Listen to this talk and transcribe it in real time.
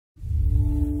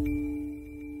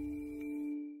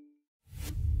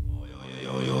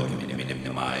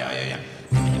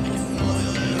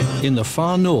In the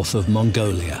far north of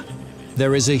Mongolia,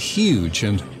 there is a huge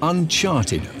and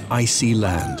uncharted icy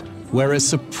land where a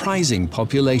surprising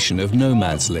population of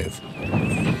nomads live,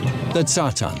 the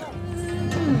Tsaatan.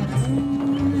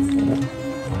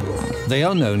 They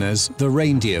are known as the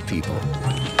Reindeer people.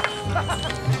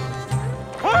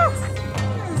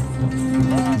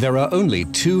 There are only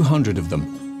 200 of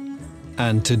them,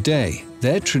 and today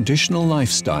their traditional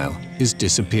lifestyle is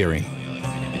disappearing.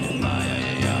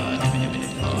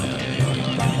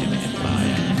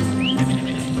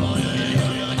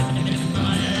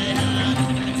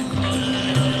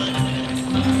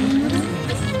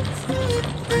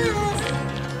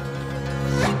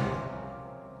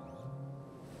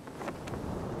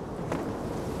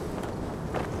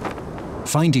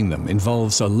 Finding them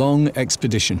involves a long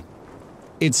expedition.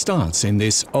 It starts in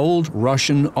this old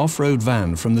Russian off-road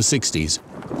van from the 60s.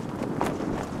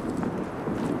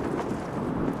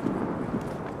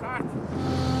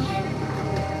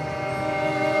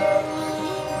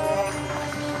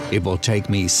 It will take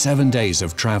me 7 days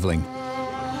of traveling.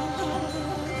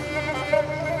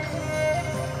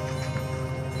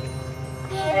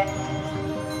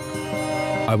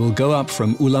 I will go up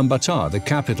from Ulan Bator, the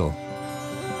capital,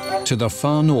 to the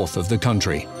far north of the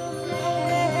country,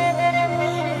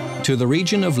 to the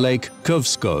region of Lake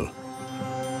Kovskol,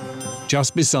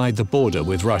 just beside the border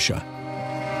with Russia.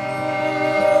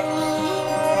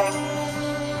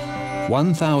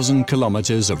 1,000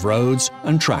 kilometers of roads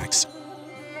and tracks,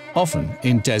 often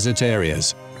in desert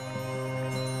areas.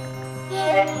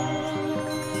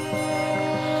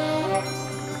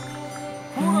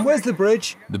 Where's the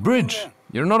bridge? The bridge?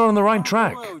 You're not on the right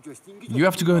track. You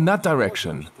have to go in that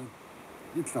direction.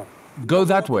 Go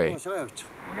that way.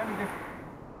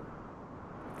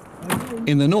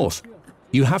 In the north,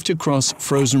 you have to cross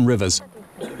frozen rivers.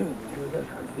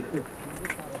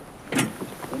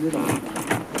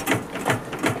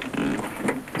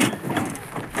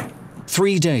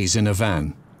 Three days in a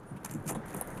van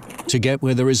to get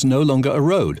where there is no longer a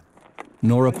road,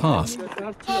 nor a path.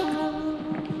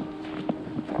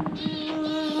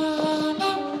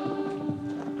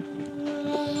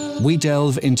 We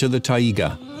delve into the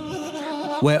taiga,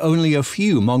 where only a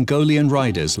few Mongolian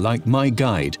riders like my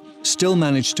guide still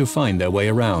manage to find their way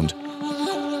around.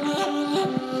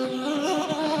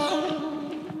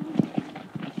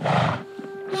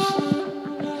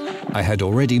 I had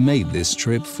already made this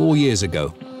trip 4 years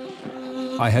ago.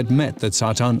 I had met the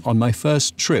Tsaatan on my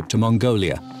first trip to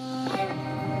Mongolia.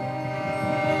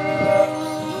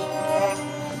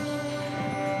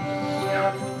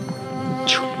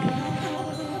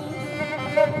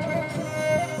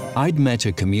 I'd met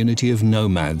a community of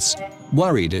nomads,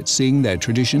 worried at seeing their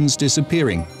traditions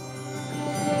disappearing.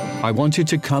 I wanted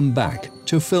to come back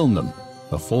to film them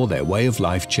before their way of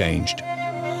life changed.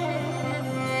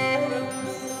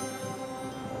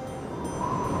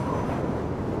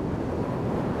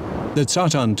 The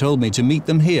Tsaatan told me to meet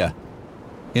them here,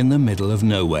 in the middle of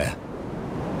nowhere.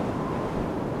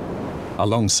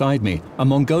 Alongside me, a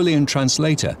Mongolian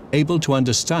translator able to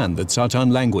understand the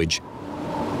Tsaatan language.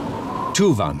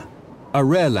 Tuvan, a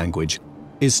rare language,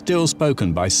 is still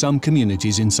spoken by some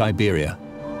communities in Siberia.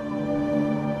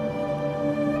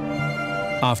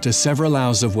 After several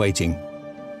hours of waiting,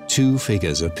 two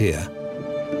figures appear.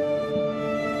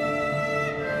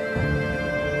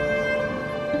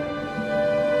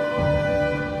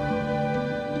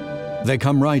 They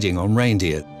come riding on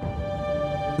reindeer,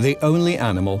 the only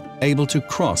animal able to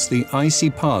cross the icy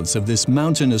paths of this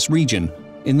mountainous region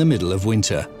in the middle of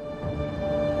winter.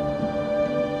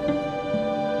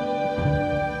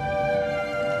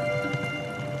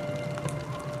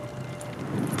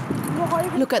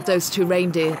 Look at those two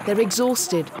reindeer. They're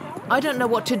exhausted. I don't know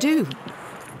what to do.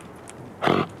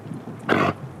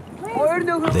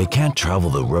 They can't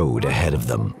travel the road ahead of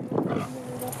them.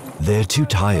 They're too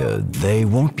tired. They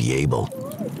won't be able.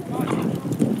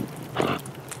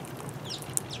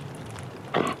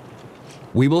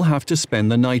 We will have to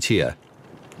spend the night here.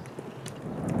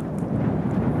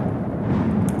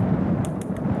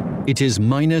 It is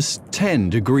 -10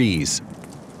 degrees.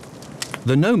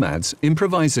 The nomads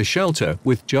improvise a shelter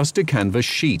with just a canvas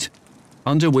sheet,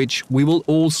 under which we will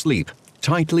all sleep,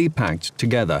 tightly packed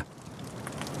together.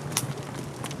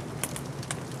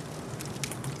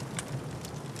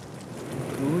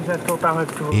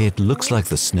 It looks like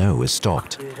the snow is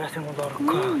stopped.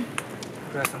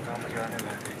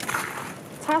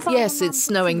 Yes, it's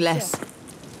snowing less.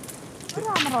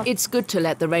 It's good to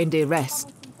let the reindeer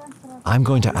rest. I'm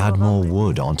going to add more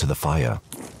wood onto the fire.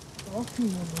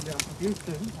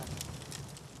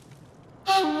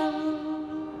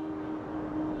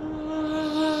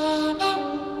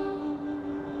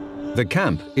 The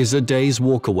camp is a day's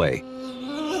walk away.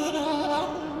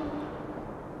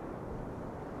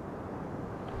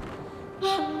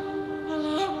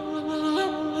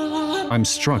 I'm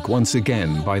struck once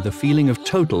again by the feeling of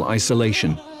total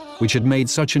isolation, which had made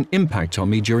such an impact on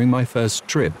me during my first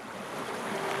trip.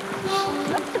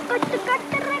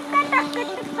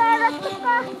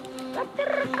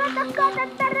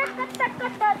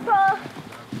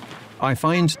 I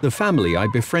find the family I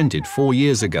befriended 4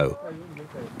 years ago.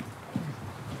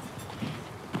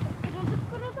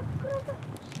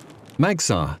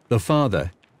 Magsa, the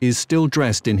father, is still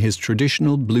dressed in his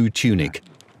traditional blue tunic.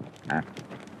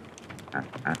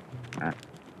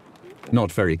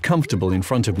 Not very comfortable in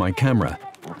front of my camera.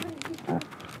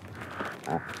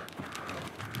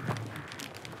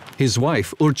 His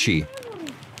wife, Urchi,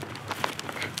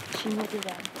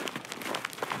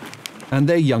 and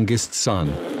their youngest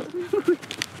son.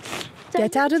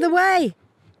 Get out of the way!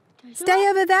 Stay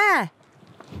over there!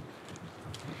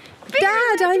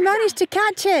 Dad, I managed to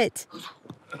catch it!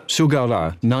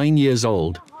 Sugara, 9 years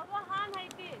old.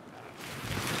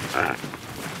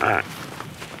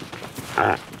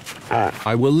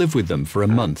 I will live with them for a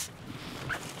month.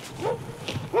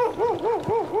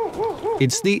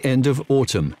 It's the end of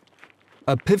autumn,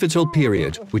 a pivotal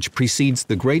period which precedes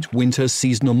the great winter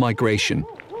seasonal migration.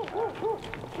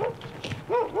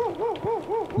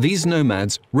 These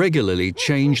nomads regularly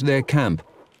change their camp,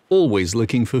 always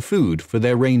looking for food for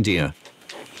their reindeer.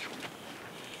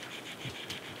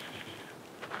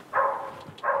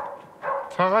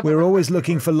 We're always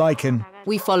looking for lichen.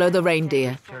 We follow the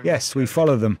reindeer. Yes, we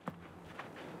follow them.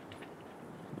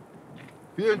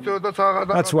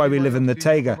 That's why we live in the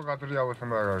taiga.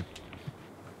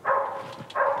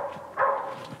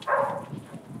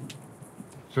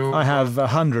 I have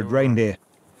 100 reindeer.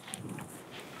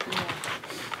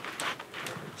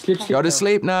 Go to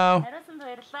sleep now.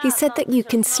 He said that you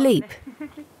can sleep.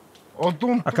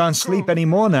 I can't sleep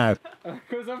anymore now.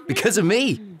 Because of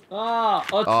me.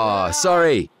 Oh,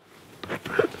 sorry.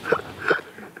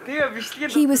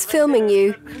 He was filming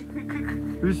you.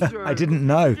 I didn't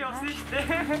know.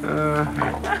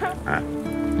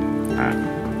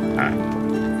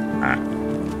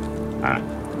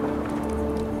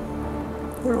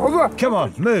 Come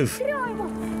on, move.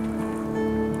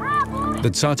 The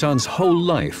Tsaatan's whole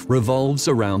life revolves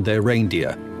around their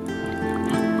reindeer.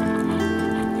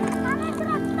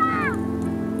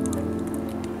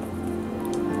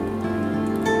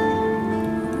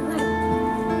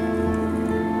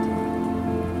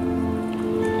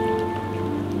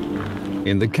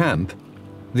 In the camp,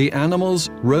 the animals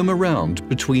roam around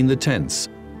between the tents.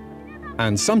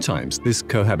 And sometimes this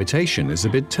cohabitation is a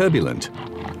bit turbulent.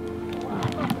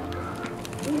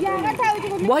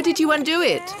 Why did you undo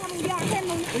it?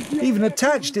 Even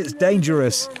attached, it's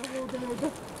dangerous.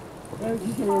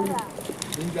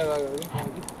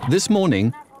 This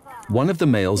morning, one of the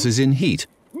males is in heat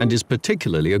and is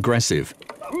particularly aggressive.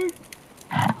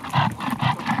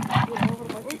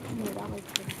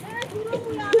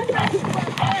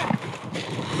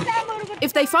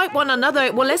 If they fight one another,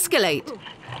 it will escalate.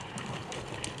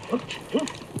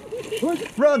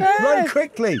 Run, run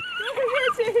quickly.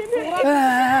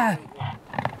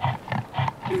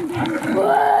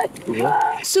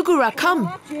 Sugura,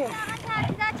 come.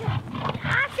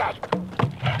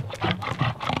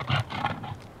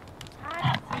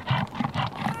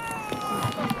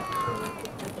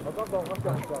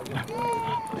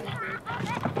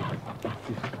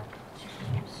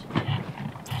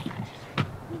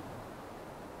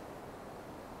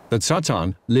 The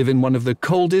Tsaatan live in one of the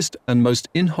coldest and most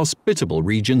inhospitable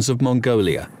regions of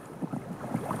Mongolia.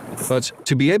 But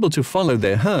to be able to follow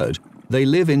their herd, they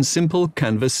live in simple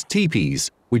canvas teepees,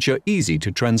 which are easy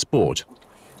to transport.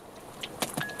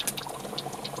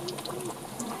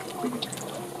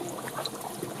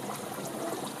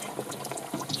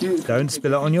 Don't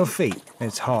spill it on your feet.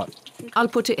 It's hot. I'll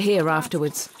put it here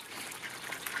afterwards.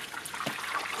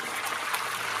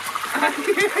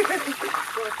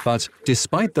 But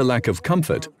despite the lack of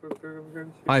comfort,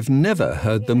 I've never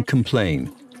heard them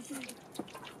complain.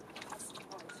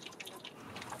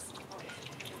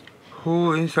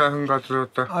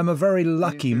 I'm a very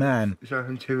lucky man.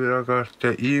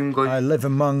 I live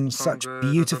among such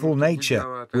beautiful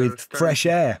nature with fresh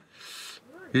air.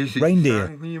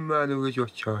 Reindeer.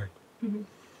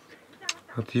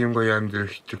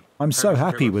 I'm so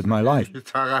happy with my life.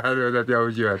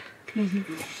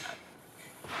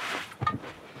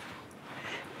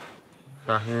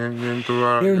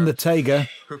 Here in the taiga,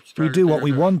 we do what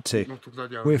we want to.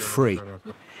 We're free.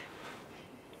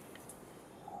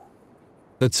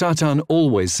 The Tsaatan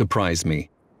always surprise me.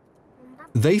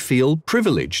 They feel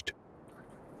privileged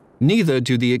Neither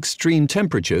do the extreme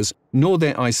temperatures nor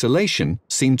their isolation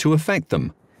seem to affect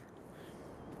them.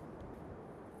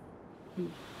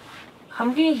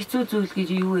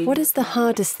 What is the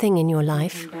hardest thing in your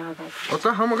life?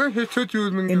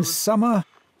 In summer,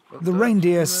 the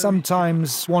reindeer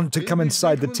sometimes want to come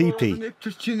inside the teepee.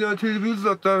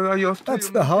 That's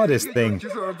the hardest thing.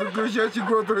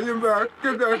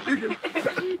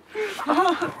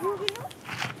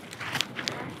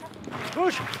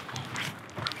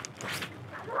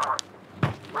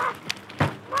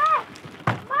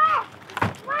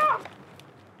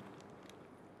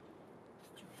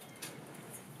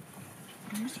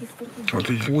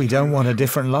 We don't want a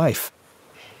different life.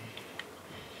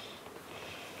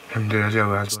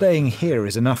 Staying here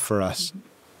is enough for us.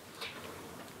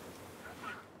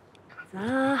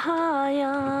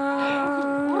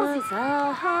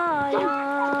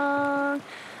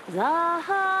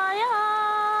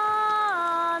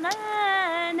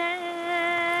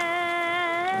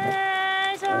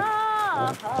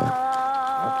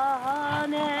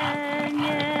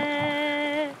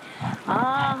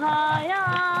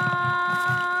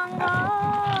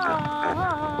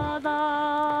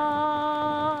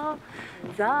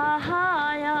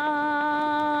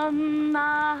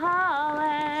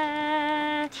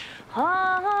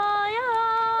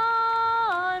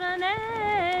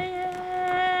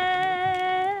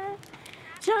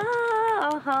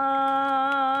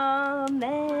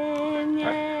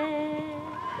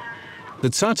 The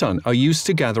Tsaatan are used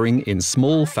to gathering in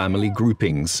small family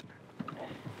groupings.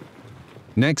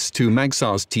 Next to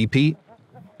Magsar's teepee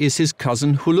is his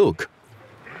cousin Huluk.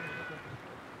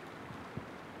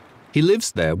 He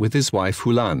lives there with his wife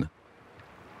Ulan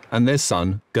and their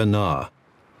son Ganar.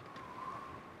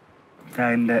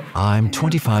 I'm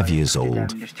 25 years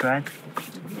old,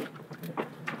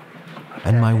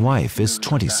 and my wife is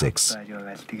 26.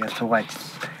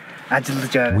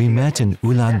 We met in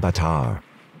Ulan Bator.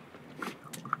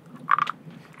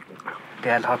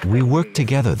 We worked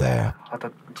together there.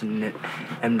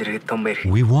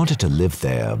 We wanted to live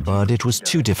there, but it was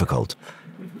too difficult.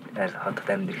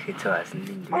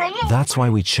 That's why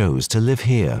we chose to live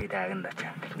here.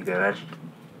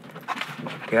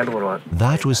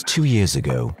 That was 2 years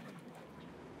ago.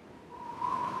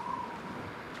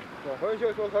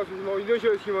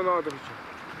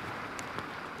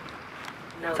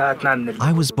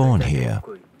 I was born here.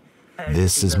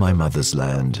 This is my mother's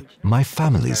land, my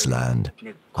family's land.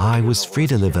 I was free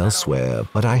to live elsewhere,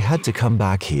 but I had to come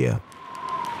back here.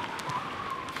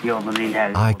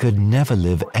 I could never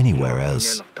live anywhere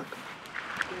else.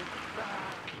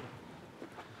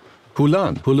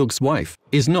 Ulan, Huluk's wife,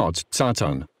 is not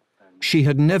Tsaatan. She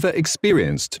had never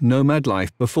experienced nomad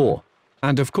life before,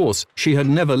 and of course, she had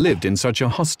never lived in such a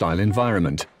hostile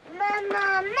environment.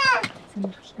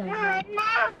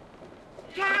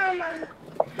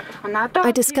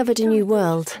 I discovered a new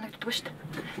world,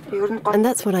 and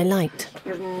that's what I liked.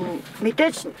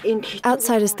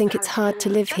 Outsiders think it's hard to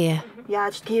live here.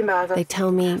 They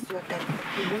tell me,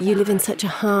 you live in such a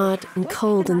hard and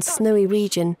cold and snowy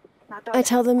region. I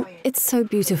tell them, it's so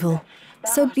beautiful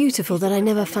that I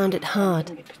never found it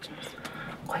hard.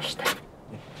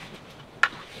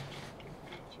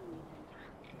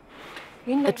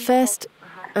 At first,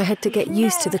 I had to get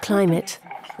used to the climate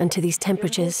and to these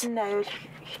temperatures.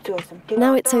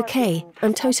 Now it's okay.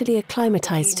 I'm totally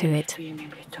acclimatized to it.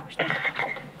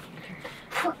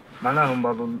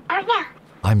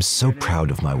 I'm so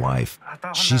proud of my wife.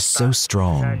 She's so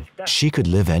strong. She could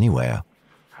live anywhere,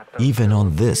 even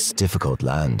on this difficult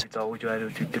land.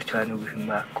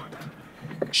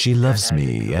 She loves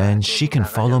me, and she can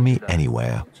follow me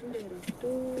anywhere.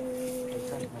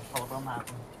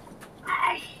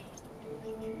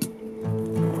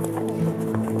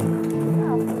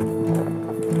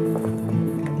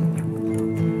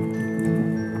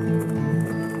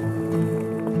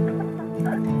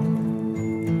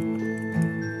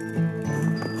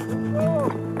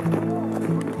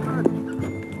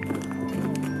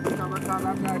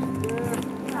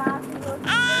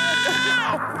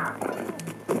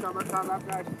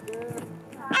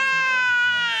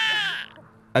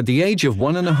 At the age of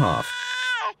 1.5,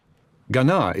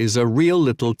 Ganar is a real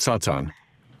little Tsaatan.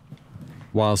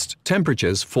 Whilst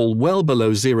temperatures fall well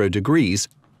below 0 degrees,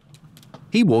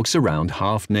 he walks around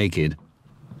half naked.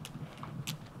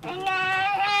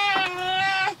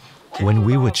 When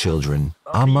we were children,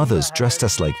 our mothers dressed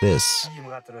us like this,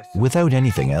 without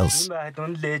anything else.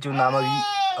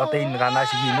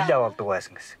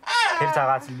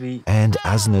 And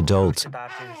as an adult,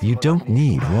 you don't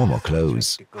need warmer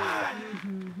clothes.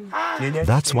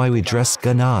 That's why we dress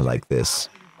Ganar like this.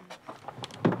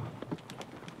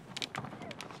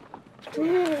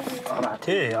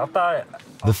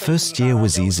 The first year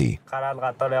was easy.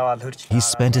 He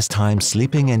spent his time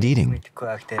sleeping and eating.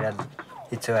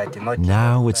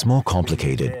 Now it's more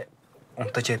complicated.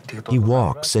 He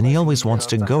walks and he always wants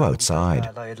to go outside.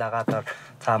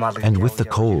 And with the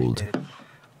cold,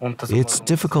 it's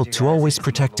difficult to always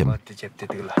protect him.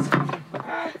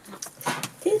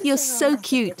 You're so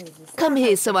cute. Come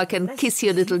here so I can kiss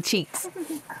your little cheeks.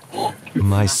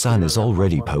 My son is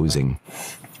already posing.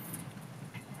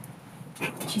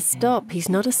 Stop, he's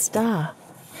not a star.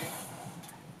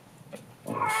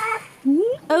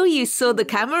 Oh, you saw the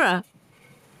camera.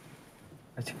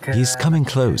 He's coming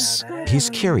close. He's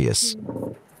curious.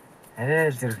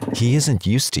 He isn't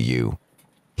used to you.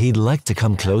 He'd like to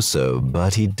come closer,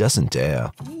 but he doesn't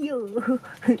dare.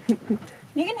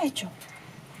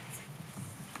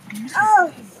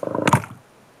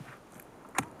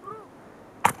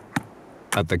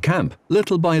 At the camp,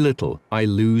 little by little, I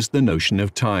lose the notion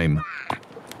of time.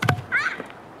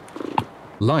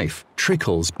 Life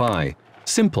trickles by,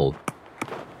 simple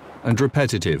and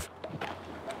repetitive.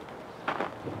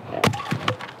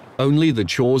 Only the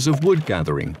chores of wood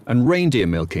gathering and reindeer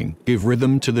milking give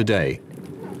rhythm to the day.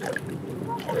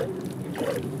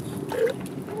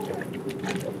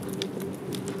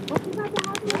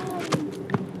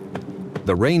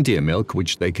 The reindeer milk,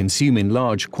 which they consume in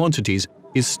large quantities,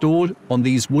 is stored on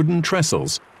these wooden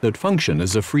trestles that function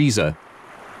as a freezer.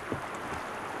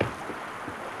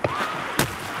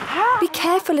 Be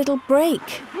careful, it'll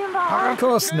break. Of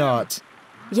course not.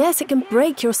 Yes, it can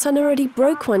break. Your son already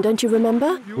broke one, don't you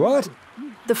remember? What?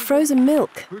 The frozen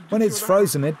milk. When it's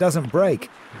frozen, it doesn't break.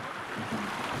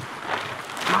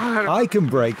 I can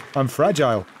break. I'm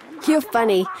fragile. You're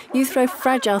funny. You throw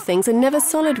fragile things and never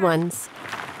solid ones.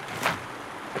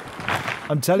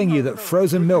 I'm telling you that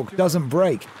frozen milk doesn't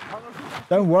break.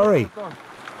 Don't worry.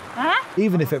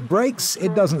 Even if it breaks,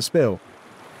 it doesn't spill.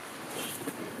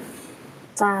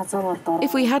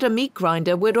 If we had a meat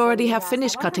grinder, we'd already have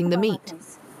finished cutting the meat.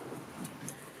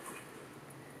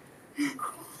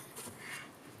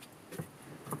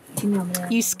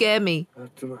 You scare me.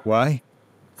 Why?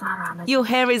 Your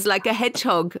hair is like a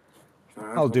hedgehog.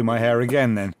 I'll do my hair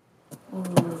again then.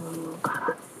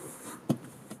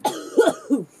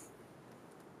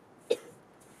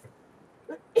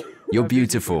 You're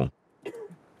beautiful.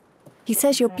 He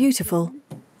says you're beautiful.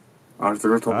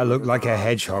 I look like a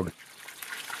hedgehog.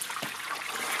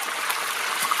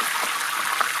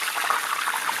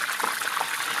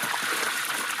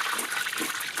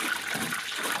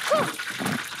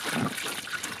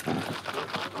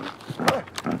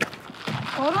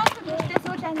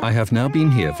 I have now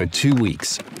been here for 2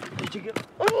 weeks.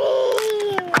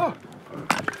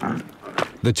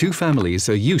 The two families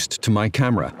are used to my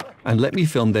camera and let me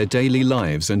film their daily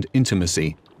lives and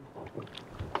intimacy.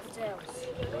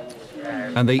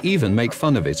 And they even make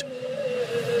fun of it.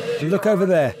 Look over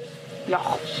there.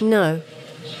 No.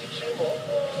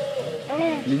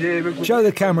 Show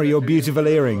the camera your beautiful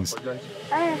earrings.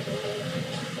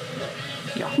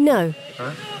 No.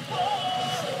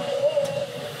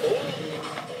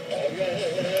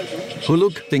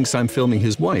 Huluk thinks I'm filming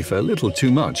his wife a little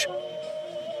too much.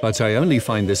 But I only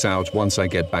find this out once I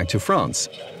get back to France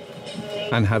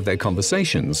and have their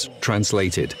conversations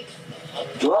translated.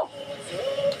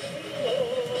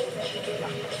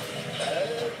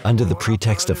 Under the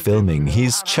pretext of filming,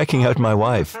 he's checking out my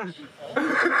wife.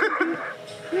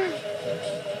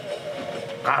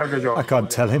 I can't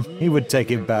tell him. He would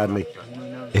take it badly.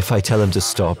 If I tell him to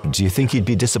stop, do you think he'd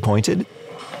be disappointed?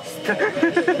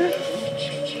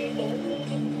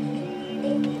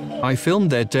 I filmed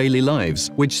their daily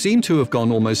lives, which seem to have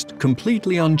gone almost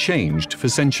completely unchanged for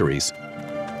centuries.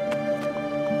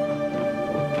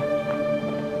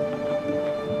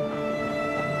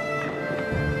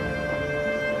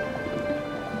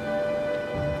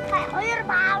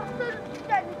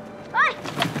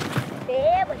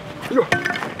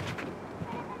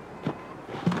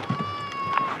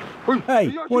 Hey,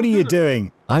 what are you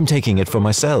doing? I'm taking it for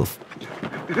myself.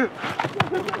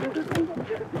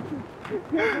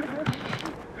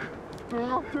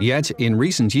 Yet, in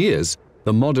recent years,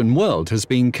 the modern world has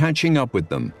been catching up with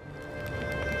them.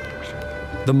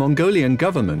 The Mongolian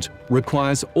government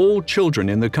requires all children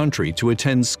in the country to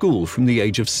attend school from the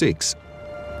age of 6.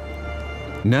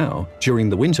 Now, during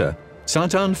the winter,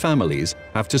 Tsaatan families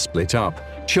have to split up.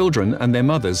 Children and their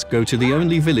mothers go to the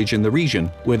only village in the region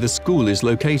where the school is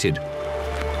located,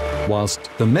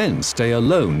 whilst the men stay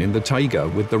alone in the taiga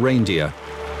with the reindeer.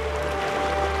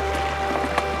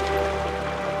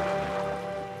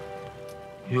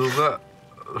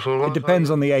 It depends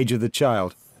on the age of the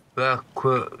child. If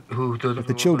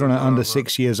the children are under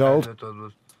 6 years old,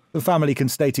 The family can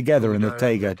stay together in the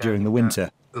taiga during the winter.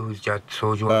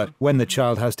 But when the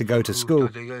child has to go to school,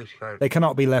 they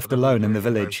cannot be left alone in the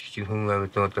village.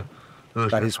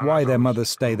 That is why their mothers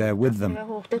stay there with them.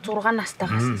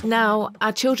 Now,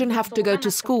 our children have to go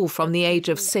to school from the age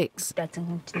of 6.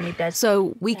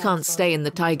 So we can't stay in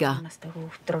the taiga.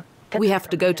 We have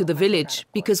to go to the village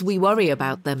because we worry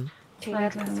about them.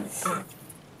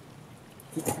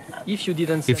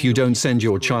 If you don't send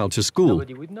your child to school,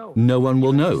 no one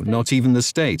will know, not even the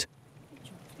state.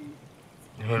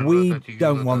 We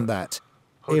don't want that.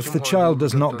 If the child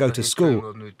does not go to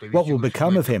school, what will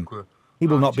become of him? He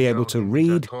will not be able to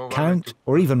read, count,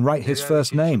 or even write his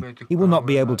first name. He will not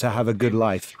be able to have a good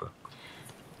life.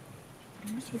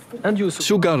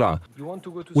 Sugara,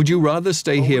 would you rather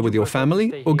stay here with your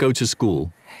family or go to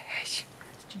school?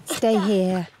 Stay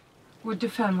here. With the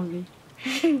family.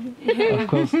 Of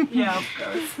course. Yeah, of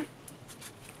course.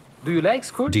 Do you like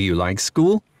school? Do you like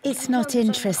school? It's not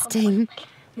interesting.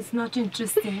 It's not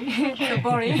interesting. So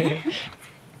boring.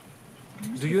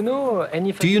 Do you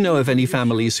know of any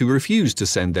families who refuse to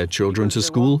send their children to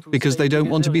school because they don't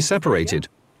want to be separated?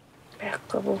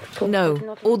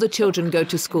 No, all the children go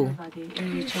to school.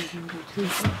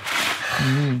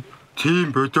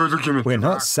 We're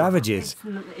not savages.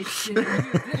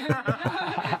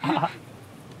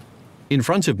 In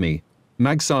front of me,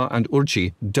 Magsar and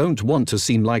Urchi don't want to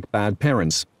seem like bad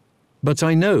parents. But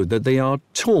I know that they are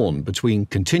torn between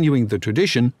continuing the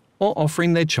tradition or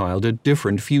offering their child a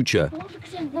different future.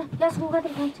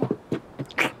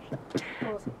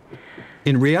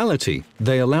 In reality,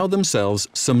 they allow themselves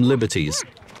some liberties.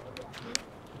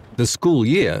 The school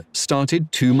year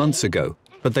started 2 months ago,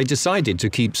 but they decided to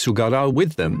keep Sugara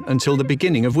with them until the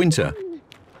beginning of winter.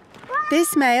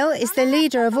 This male is the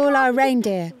leader of all our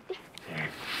reindeer.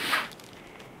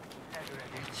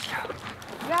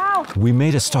 We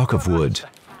made a stock of wood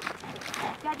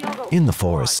in the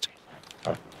forest.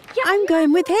 I'm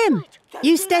going with him.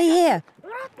 You stay here.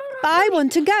 But I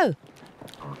want to go.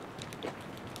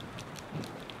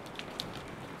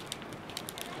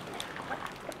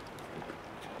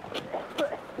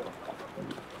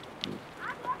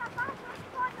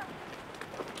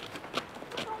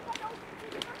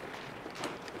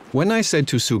 When I said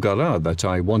to Sugara that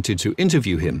I wanted to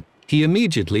interview him, he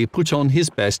immediately put on his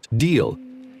best deal,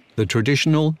 the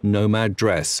traditional nomad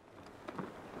dress.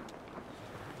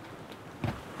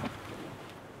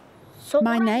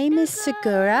 My name is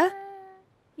Segura,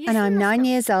 and I'm 9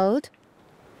 years old.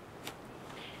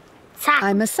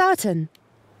 I'm a Tsaatan.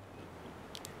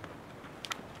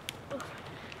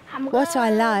 What I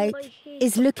like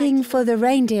is looking for the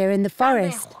reindeer in the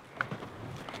forest.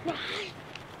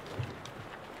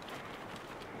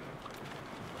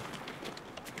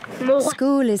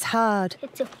 School is hard.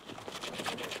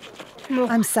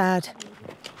 I'm sad.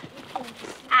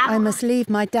 I must leave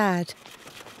my dad.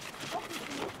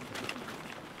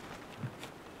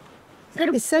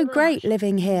 It's so great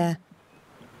living here.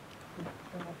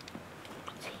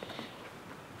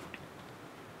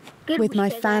 With my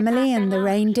family and the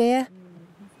reindeer.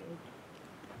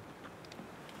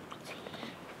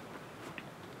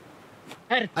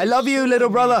 I love you, little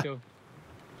brother.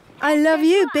 I love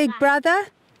you, big brother.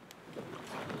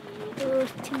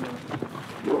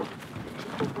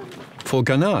 For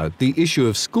Ghana, the issue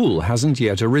of school hasn't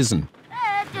yet arisen.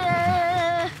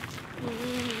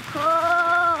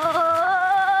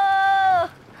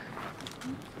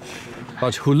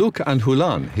 But Huluk and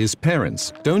Hulan, his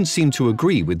parents, don't seem to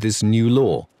agree with this new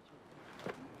law.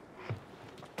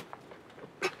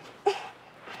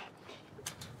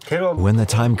 When the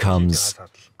time comes,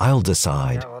 I'll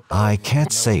decide. I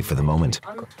can't say for the moment.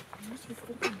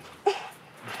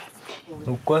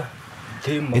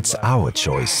 It's our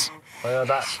choice.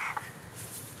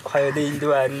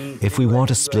 If we want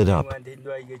to split up,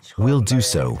 we'll do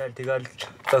so.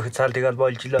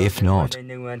 If not,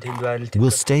 we'll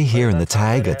stay here in the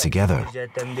taiga together.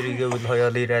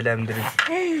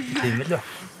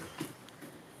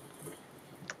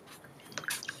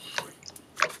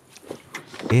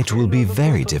 It will be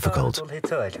very difficult.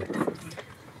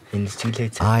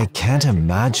 I can't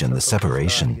imagine the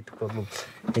separation.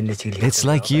 It's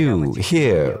like you,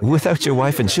 here, without your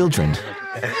wife and children.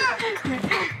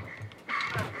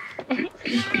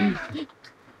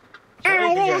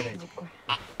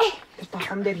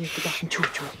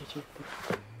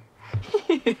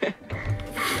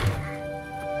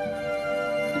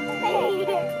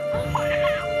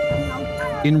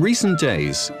 In recent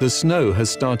days, the snow has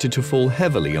started to fall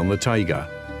heavily on the taiga.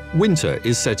 Winter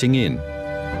is setting in.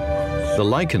 The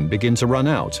lichen begin to run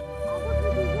out.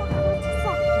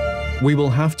 We will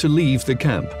have to leave the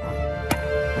camp.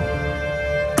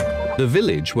 The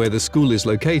village where the school is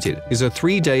located is a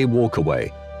 3-day walk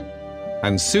away.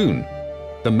 And soon,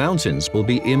 the mountains will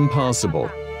be impassable.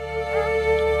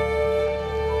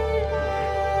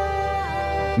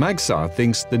 Magsa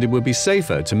thinks that it would be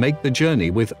safer to make the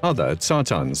journey with other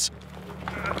Tsaatans.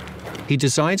 He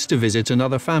decides to visit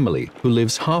another family who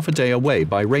lives half a day away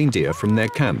by reindeer from their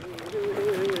camp.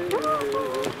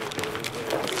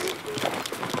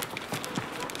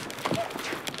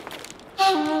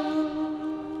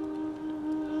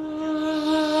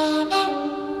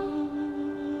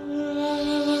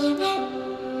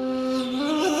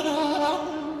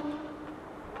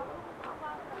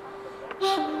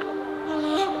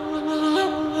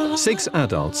 Six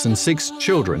adults and 6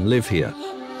 children live here.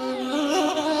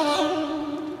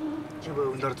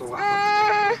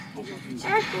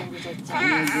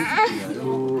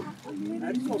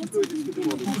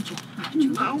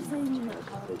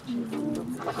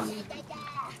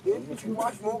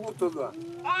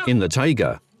 In the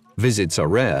taiga, visits are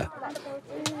rare.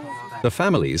 The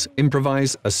families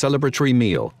improvise a celebratory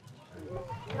meal.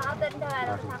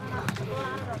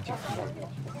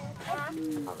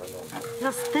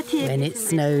 When it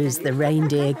snows, the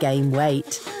reindeer gain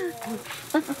weight.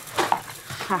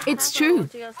 It's true.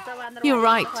 You're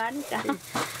right.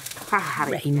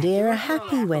 Reindeer are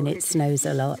happy when it snows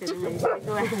a lot.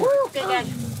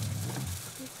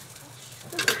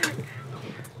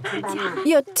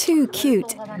 You're too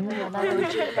cute.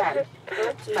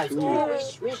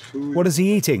 What is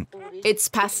he eating? It's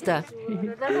pasta.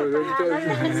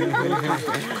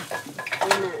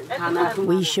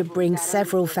 We should bring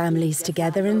several families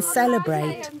together and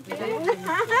celebrate.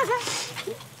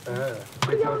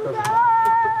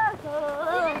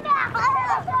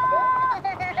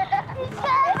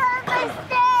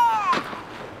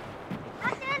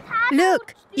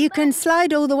 Look, you can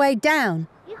slide all the way down.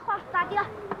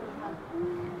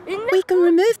 We can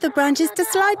remove the branches to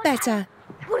slide better.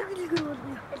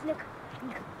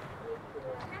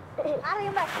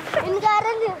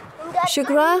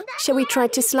 Sugra, shall we try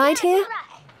to slide here?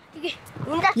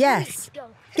 Yes.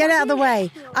 Get out of the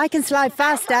way. I can slide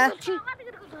faster.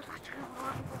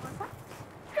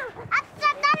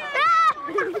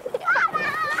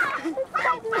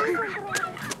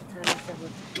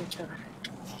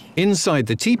 Inside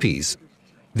the teepees,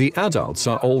 the adults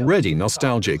are already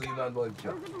nostalgic.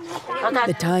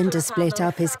 The time to split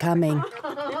up is coming.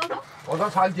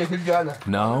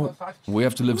 Now, we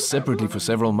have to live separately for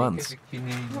several months.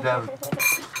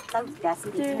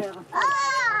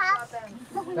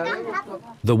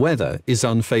 The weather is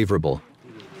unfavorable.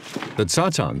 The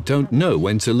Tsaatan don't know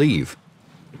when to leave.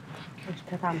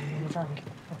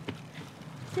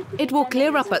 It will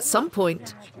clear up at some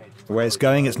point. The way it's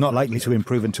going, it's not likely to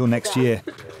improve until next year.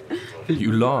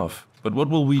 You laugh, but what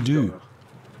will we do?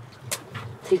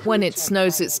 When it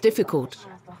snows, it's difficult.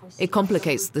 It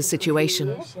complicates the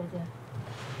situation.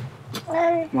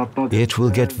 It will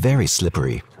get very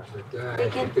slippery.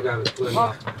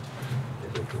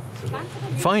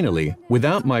 Finally,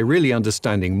 without my really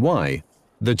understanding why,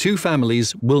 the 2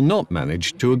 families will not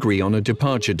manage to agree on a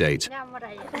departure date.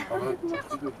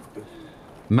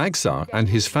 Magsa and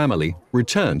his family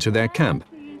return to their camp.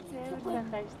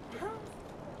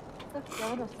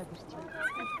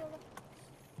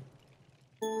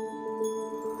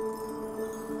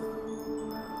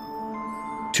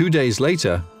 Two days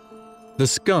later, the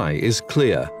sky is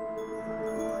clear.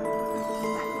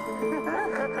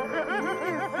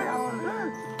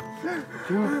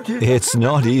 It's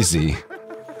not easy.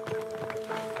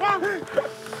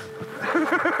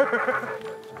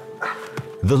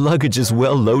 The luggage is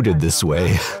well loaded this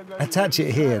way. Attach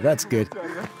it here, that's good.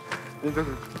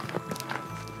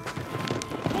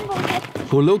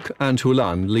 Huluk and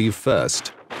Ulan leave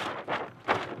first.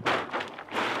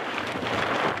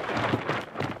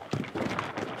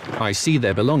 I see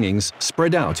their belongings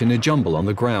spread out in a jumble on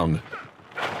the ground.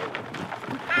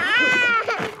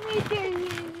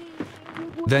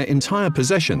 Their entire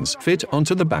possessions fit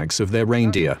onto the backs of their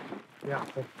reindeer.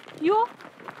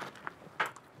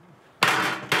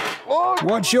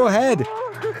 Watch your head!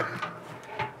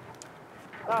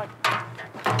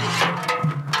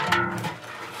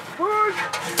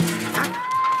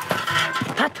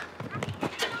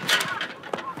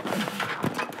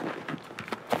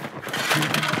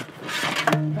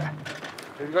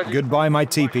 Goodbye, my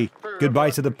teepee. Goodbye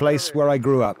to the place where I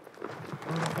grew up.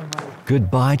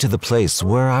 Goodbye to the place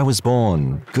where I was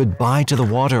born. Goodbye to the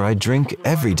water I drink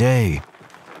every day.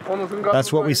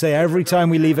 That's what we say every time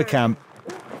we leave a camp.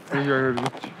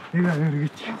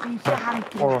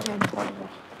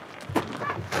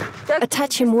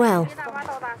 Attach him well.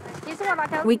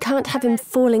 We can't have him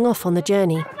falling off on the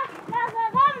journey.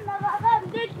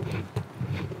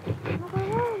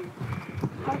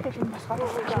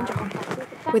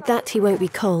 With that, he won't be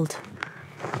cold.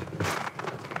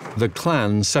 The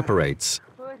clan separates.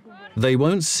 They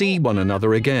won't see one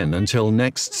another again until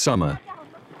next summer.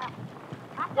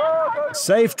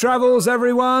 Safe travels,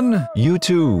 everyone! You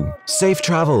too. Safe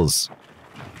travels.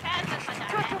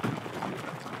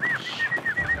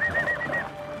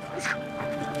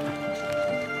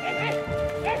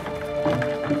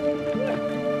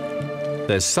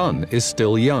 Their son is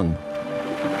still young.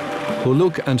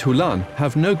 Huluk and Hulan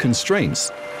have no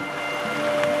constraints.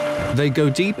 They go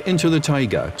deep into the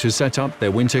taiga to set up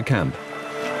their winter camp.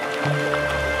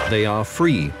 They are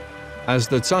free, as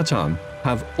the Tsaatan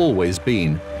have always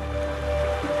been.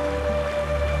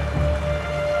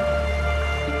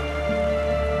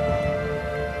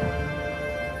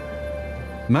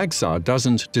 Magsa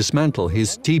doesn't dismantle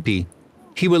his teepee.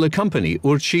 He will accompany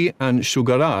Urchi and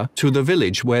Shugara to the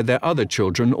village where their other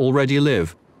children already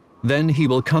live. Then he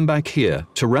will come back here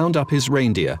to round up his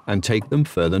reindeer and take them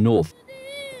further north.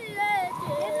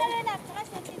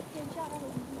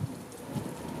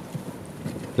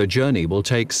 The journey will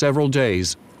take several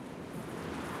days.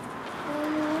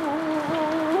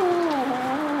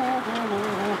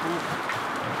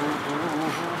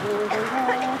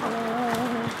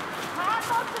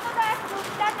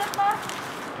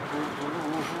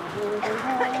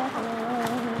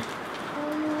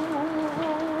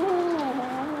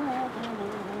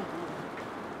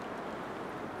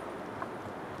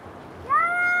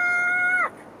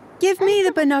 Give me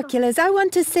the binoculars. I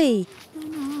want to see.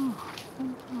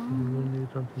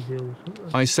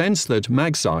 I sense that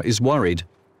Magsa is worried.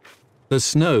 The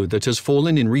snow that has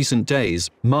fallen in recent days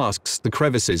masks the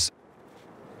crevices.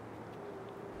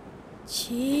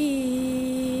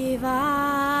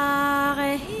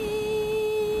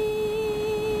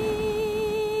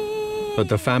 But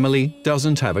the family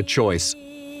doesn't have a choice.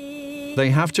 They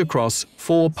have to cross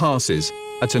 4 passes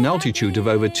at an altitude of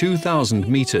over 2,000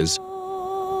 meters.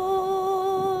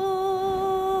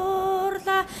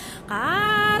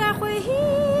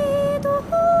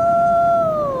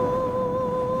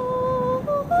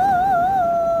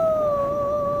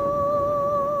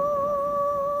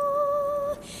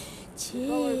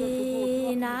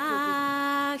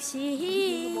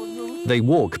 They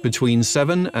walk between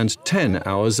 7 and 10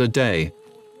 hours a day.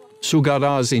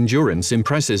 Sugara's endurance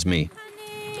impresses me.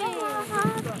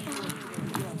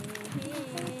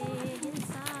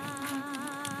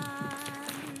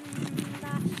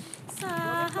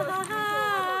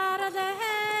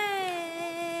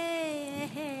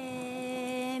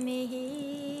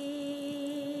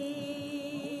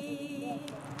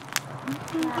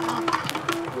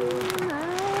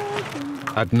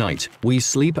 At night, we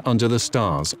sleep under the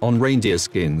stars on reindeer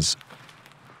skins,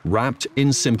 wrapped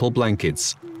in simple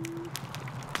blankets.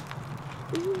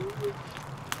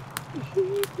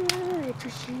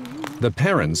 The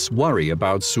parents worry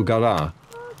about Sugara.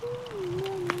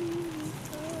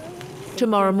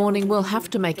 Tomorrow morning we'll have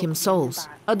to make him soles,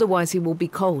 otherwise he will be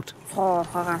cold.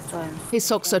 His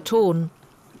socks are torn,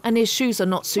 and his shoes are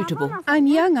not suitable. I'm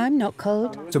young, I'm not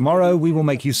cold. Tomorrow we will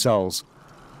make you soles.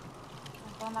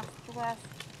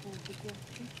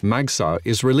 Magsa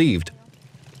is relieved.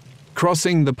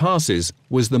 Crossing the passes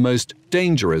was the most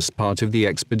dangerous part of the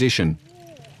expedition.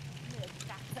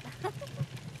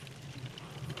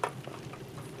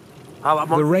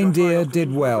 The reindeer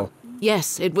did well.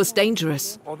 Yes, it was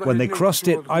dangerous. When they crossed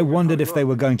it, I wondered if they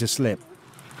were going to slip.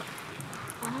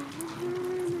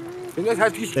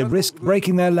 They risked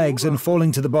breaking their legs and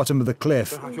falling to the bottom of the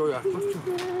cliff.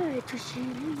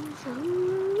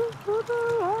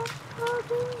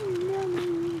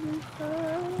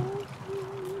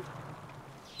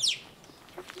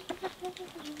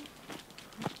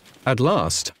 At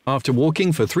last, after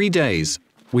walking for 3 days,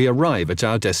 we arrive at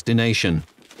our destination.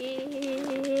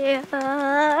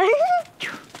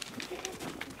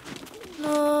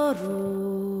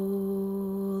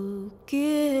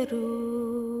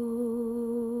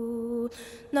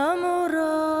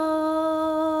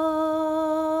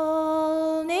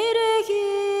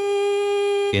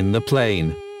 In the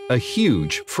plain, a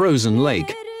huge frozen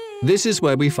lake. This is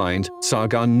where we find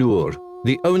Tsagan Nur,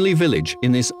 the only village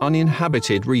in this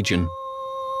uninhabited region.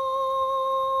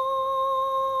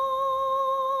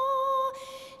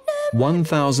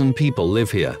 "1,000 people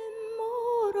live here.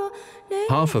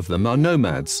 Half of them are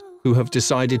nomads who have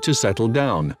decided to settle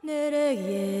down.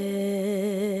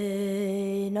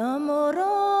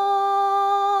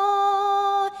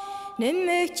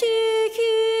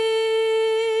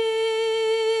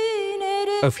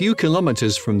 A few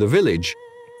kilometers from the village,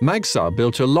 Magsa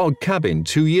built a log cabin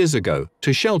 2 years ago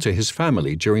to shelter his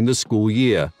family during the school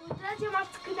year.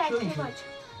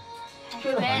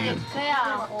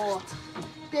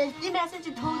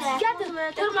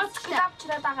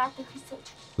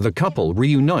 The couple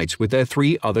reunite with their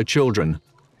 3 other children,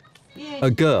 a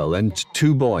girl and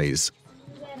 2 boys.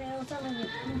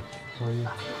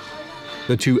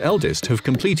 The 2 eldest have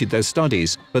completed their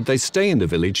studies, but they stay in the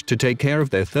village to take care of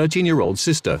their 13-year-old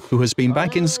sister, who has been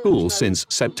back in school since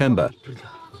September.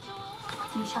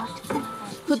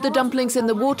 Put the dumplings in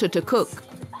the water to cook.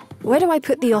 Where do I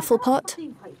put the offal pot?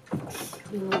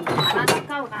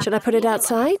 Should I put it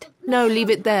outside? No, leave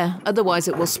it there, otherwise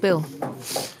it will spill.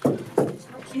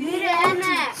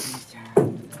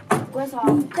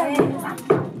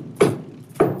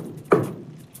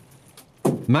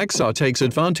 Magsa takes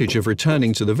advantage of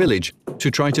returning to the village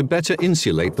to try to better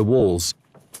insulate the walls.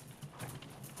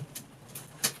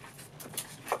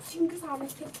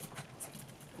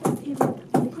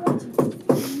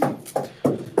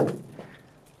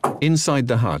 Inside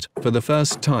the hut, for the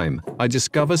first time, I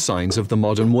discover signs of the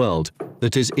modern world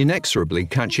that is inexorably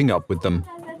catching up with them.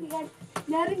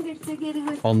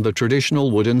 On the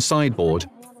traditional wooden sideboard,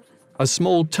 a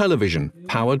small television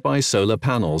powered by solar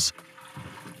panels.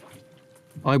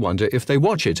 I wonder if they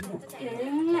watch it,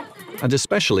 and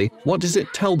especially, what does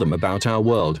it tell them about our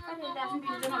world?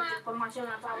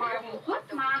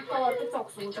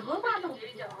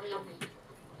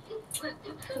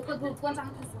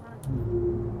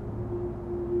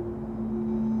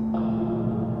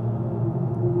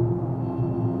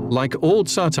 Like all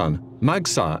Tsaatan,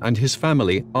 Magsa and his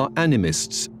family are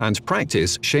animists and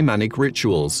practice shamanic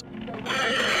rituals.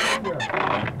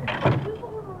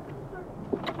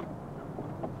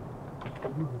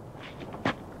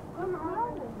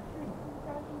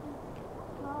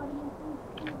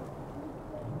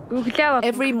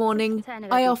 Every morning,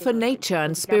 I offer nature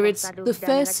and spirits the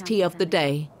first tea of the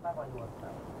day.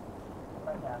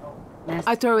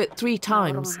 I throw it 3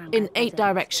 times in 8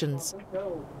 directions.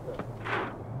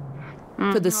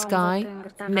 For the sky,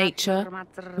 nature,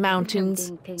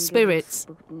 mountains, spirits,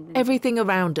 everything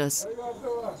around us.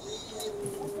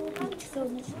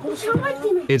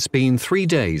 It's been 3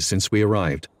 days since we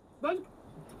arrived.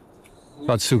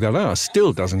 But Sugara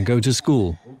still doesn't go to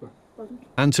school.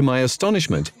 And to my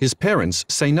astonishment, his parents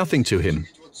say nothing to him.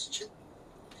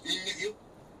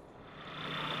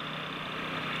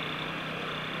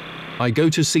 I go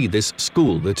to see this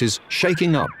school that is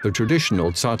shaking up the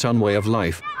traditional Tsaatan way of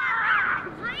life.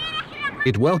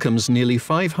 It welcomes nearly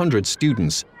 500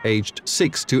 students aged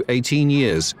 6 to 18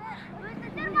 years.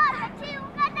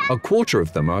 A quarter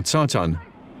of them are Tsaatan.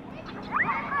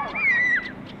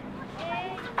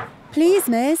 Please,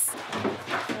 miss.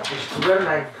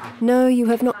 No, you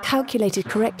have not calculated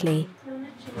correctly.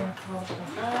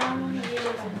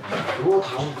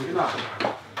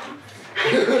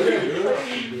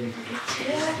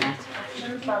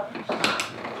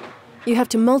 You have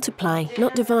to multiply,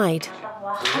 not divide.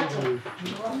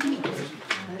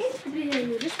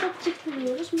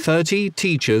 30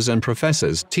 teachers and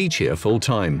professors teach here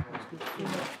full-time.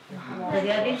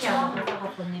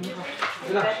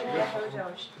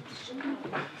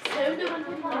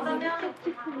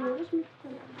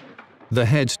 The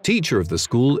head teacher of the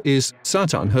school is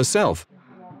Tsaatan herself.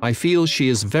 I feel she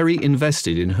is very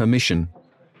invested in her mission.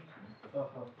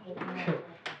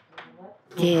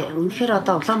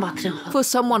 For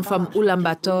someone from Ulan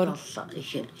Bator,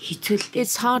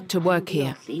 it's hard to work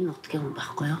here.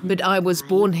 But I was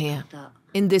born here,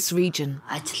 in this region.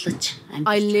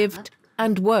 I lived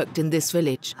and worked in this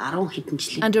village.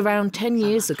 And around 10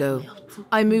 years ago,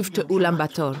 I moved to Ulan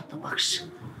Bator.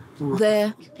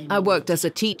 There, I worked as a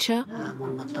teacher,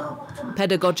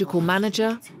 pedagogical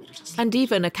manager, and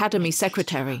even academy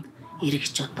secretary.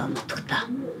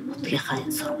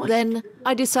 Then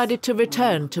I decided to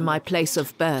return to my place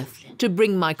of birth to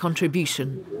bring my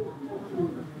contribution.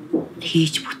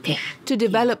 To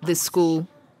develop this school,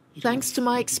 thanks to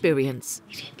my experience.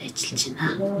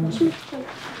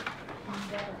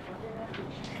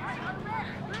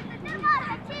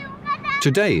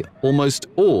 Today, almost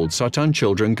all Tsaatan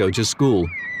children go to school,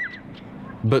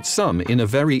 but some in a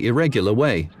very irregular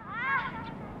way.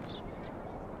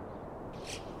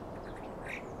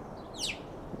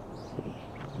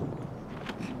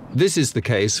 This is the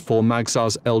case for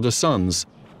Magsa's elder sons.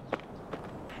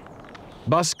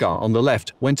 Baska on the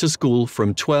left went to school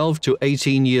from 12 to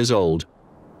 18 years old.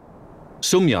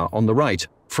 Sumya on the right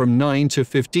from 9 to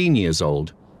 15 years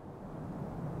old.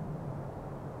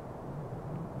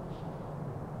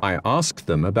 I asked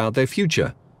them about their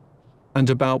future and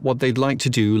about what they'd like to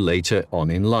do later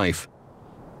on in life.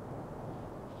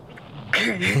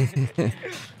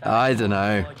 I don't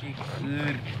know.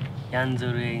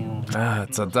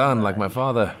 Tsaatan, like my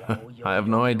father. I have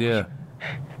no idea.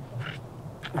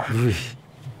 I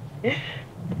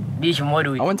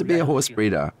want to be a horse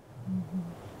breeder.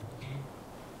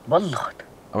 I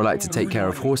would like to take care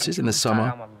of horses in the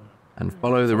summer and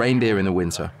follow the reindeer in the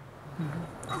winter.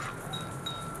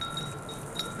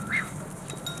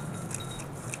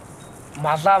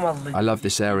 I love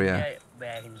this area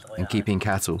and keeping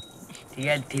cattle.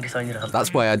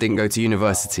 That's why I didn't go to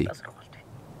university.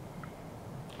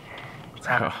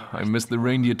 Oh, I miss the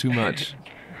reindeer too much.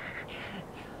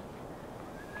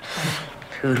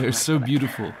 They're so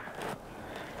beautiful.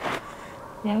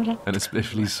 And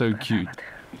especially so cute.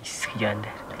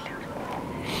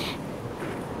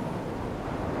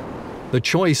 The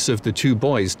choice of the two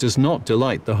boys does not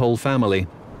delight the whole family.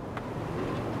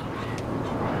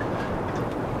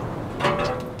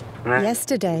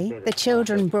 Yesterday, the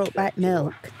children brought back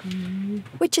milk.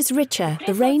 Which is richer,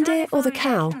 the reindeer or the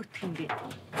cow?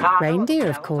 Reindeer,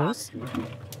 of course.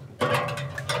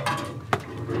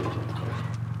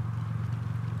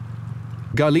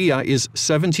 Galia is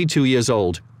 72 years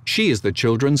old. She is the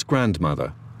children's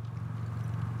grandmother.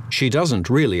 She doesn't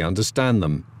really understand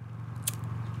them.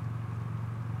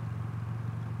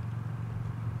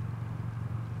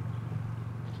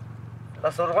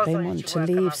 They want to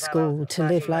leave school to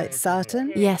live like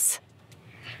Tsaatan? Yes.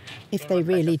 If they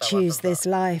really choose this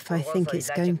life, I think it's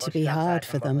going to be hard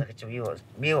for them.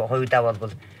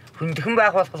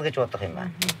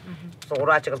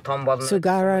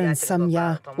 Sugara and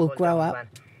Samya will grow up,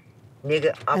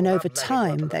 and over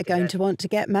time they're going to want to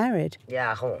get married.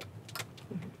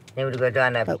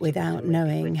 But without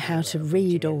knowing how to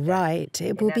read or write,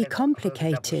 it will be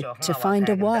complicated to find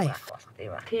a wife.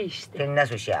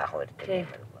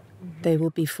 They will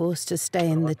be forced to stay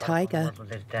in the taiga.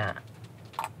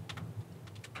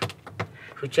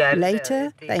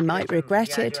 Later, they might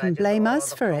regret it and blame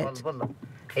us for it.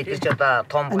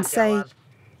 And say,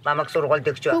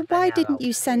 well, why didn't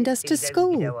you send us to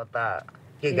school?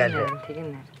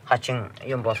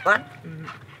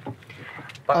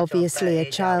 Obviously, a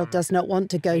child does not want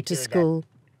to go to school.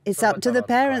 It's up to the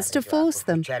parents to force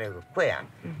them.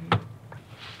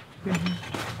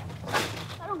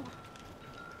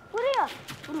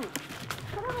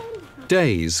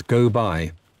 Days go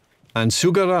by, and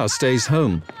Sugara stays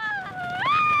home.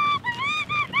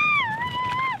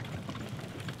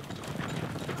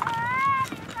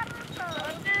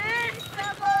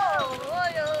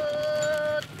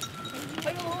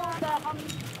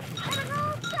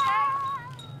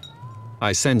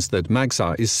 I sense that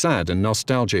Magsa is sad and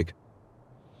nostalgic.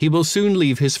 He will soon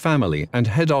leave his family and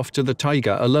head off to the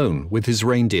taiga alone with his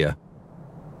reindeer.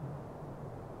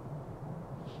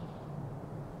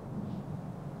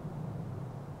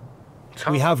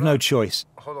 We have no choice.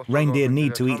 Reindeer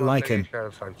need to eat lichen.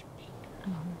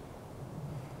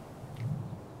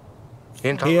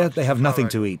 Here, they have nothing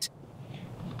to eat.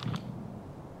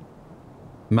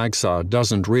 Magsa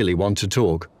doesn't really want to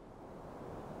talk.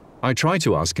 I try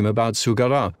to ask him about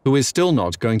Sugara, who is still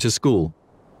not going to school.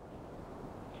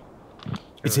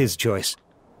 It's his choice.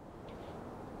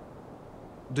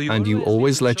 And you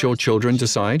always let your children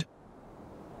decide?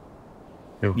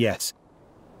 Yes.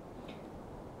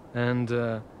 And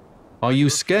are you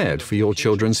scared for your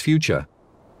children's future?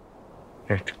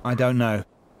 I don't know.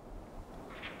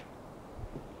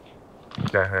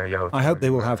 I hope they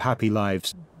will have happy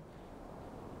lives.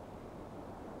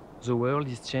 the world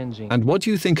is changing. And what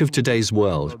do you think of today's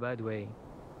world?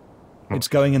 It's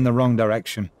going in the wrong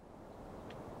direction.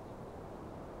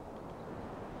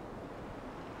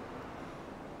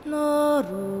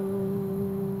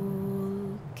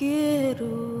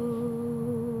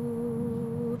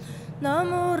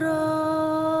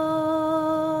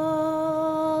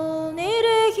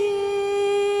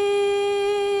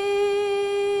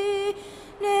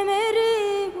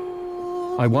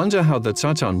 I wonder how the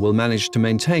Tsaatan will manage to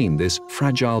maintain this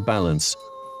fragile balance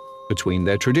between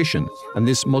their tradition and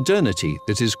this modernity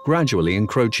that is gradually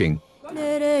encroaching.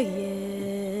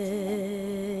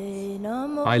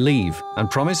 I leave and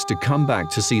promise to come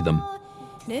back to see them.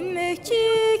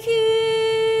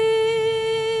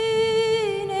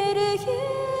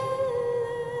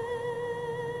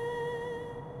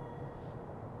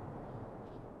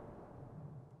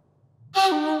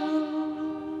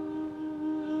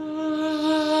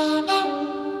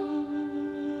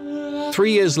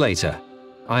 3 years later,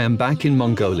 I am back in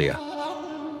Mongolia.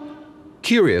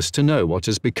 Curious to know what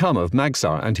has become of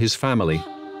Magsar and his family.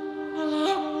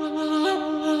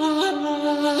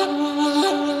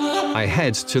 I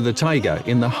head to the taiga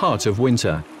in the heart of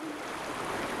winter.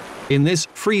 In this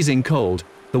freezing cold,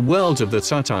 the world of the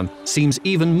Tsaatan seems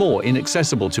even more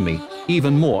inaccessible to me,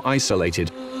 even more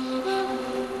isolated.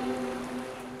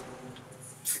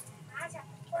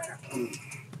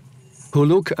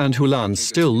 Huluk and Ulan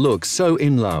still look so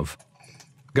in love.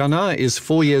 Gana is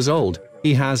 4 years old.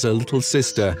 He has a little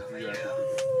sister.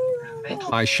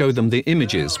 I show them the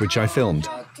images which I filmed.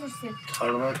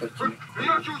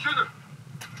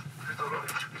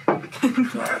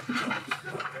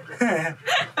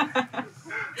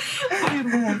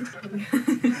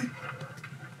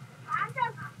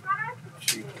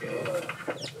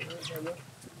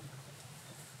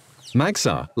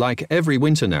 Magsa, like every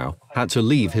winter now, had to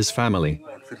leave his family.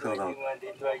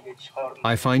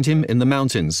 I find him in the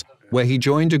mountains, where he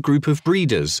joined a group of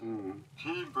breeders.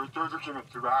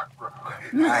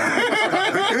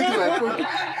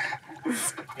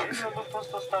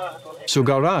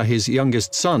 Sugara, his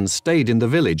youngest son, stayed in the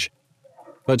village.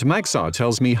 But Magsa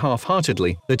tells me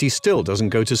half-heartedly that he still doesn't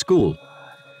go to school,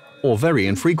 or very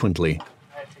infrequently.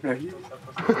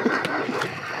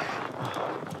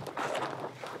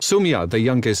 Sumya, the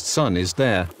youngest son, is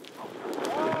there.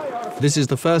 This is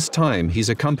the first time he's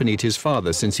accompanied his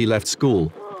father since he left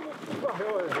school.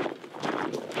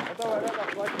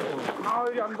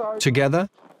 Together,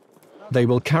 they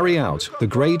will carry out the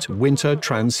great winter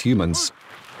transhumance.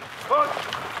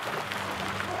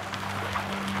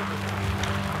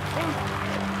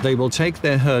 They will take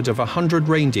their herd of 100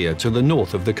 reindeer to the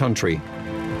north of the country.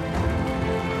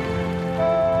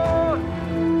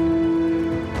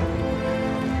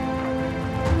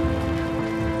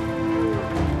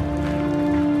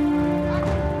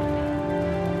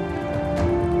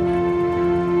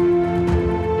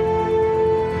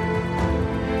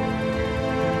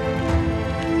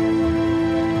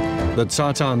 The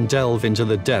Tsaatan delve into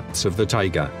the depths of the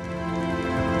taiga,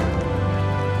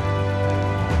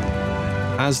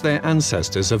 as their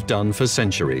ancestors have done for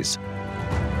centuries.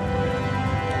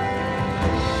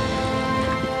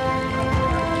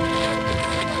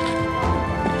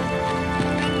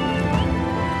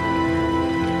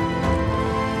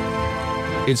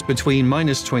 It's between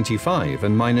 -25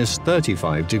 and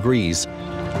 -35 degrees.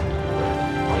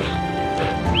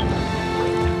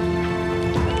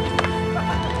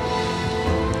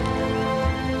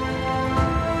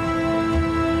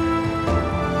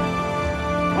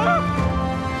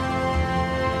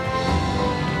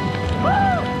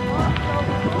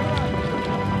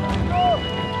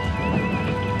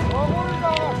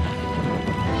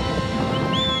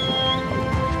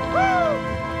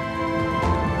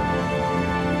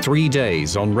 Three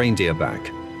days on reindeer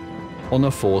back, on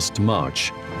a forced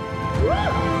march.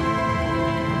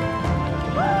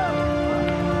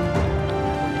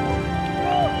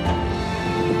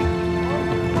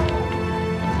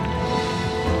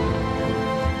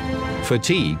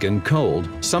 Fatigue and cold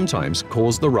sometimes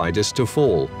cause the riders to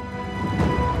fall.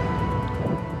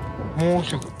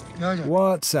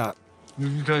 What's up?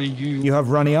 You have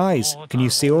runny eyes. Can you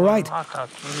see all right?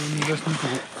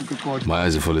 My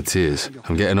eyes are full of tears.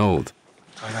 I'm getting old.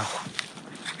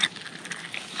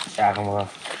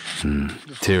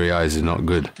 Teary eyes is not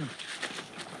good.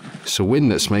 It's the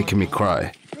wind that's making me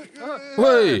cry.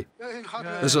 Wait!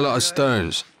 There's a lot of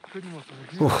stones.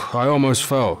 Oof, I almost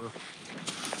fell.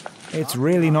 It's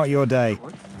really not your day.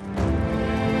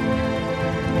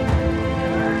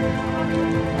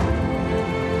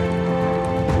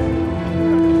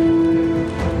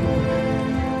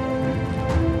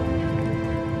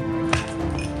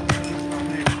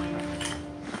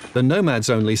 The nomads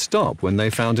only stop when they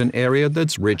found an area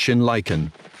that's rich in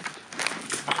lichen.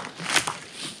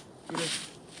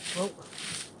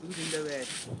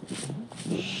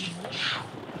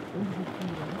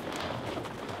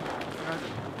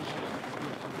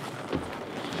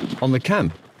 On the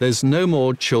camp, there's no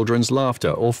more children's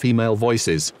laughter or female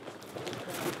voices.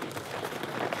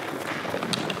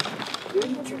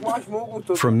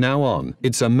 From now on,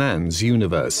 it's a man's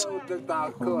universe.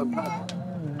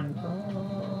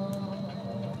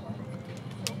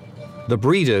 The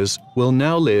breeders will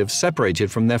now live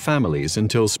separated from their families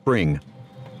until spring.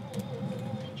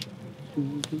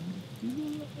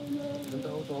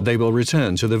 They will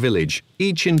return to the village,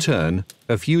 each in turn,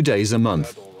 a few days a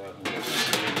month,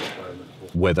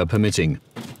 weather permitting.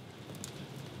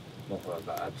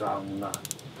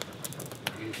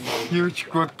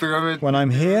 When I'm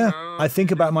here, I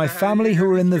think about my family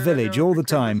who are in the village all the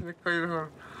time.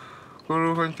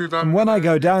 And when I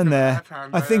go down there,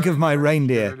 I think of my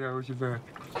reindeer.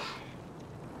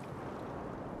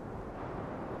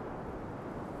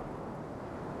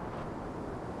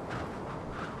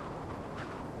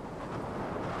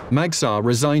 Magsa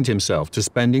resigned himself to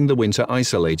spending the winter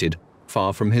isolated,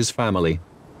 far from his family.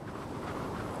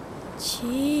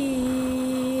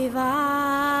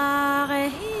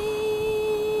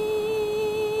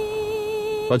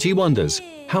 But he wonders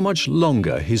how much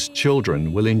longer his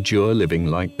children will endure living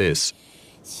like this.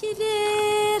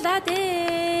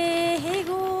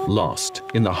 Lost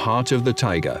in the heart of the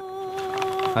taiga,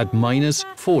 at minus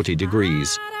 40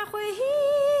 degrees,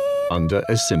 under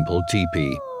a simple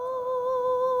teepee.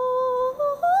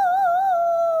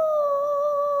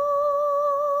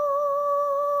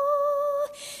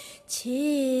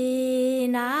 Chi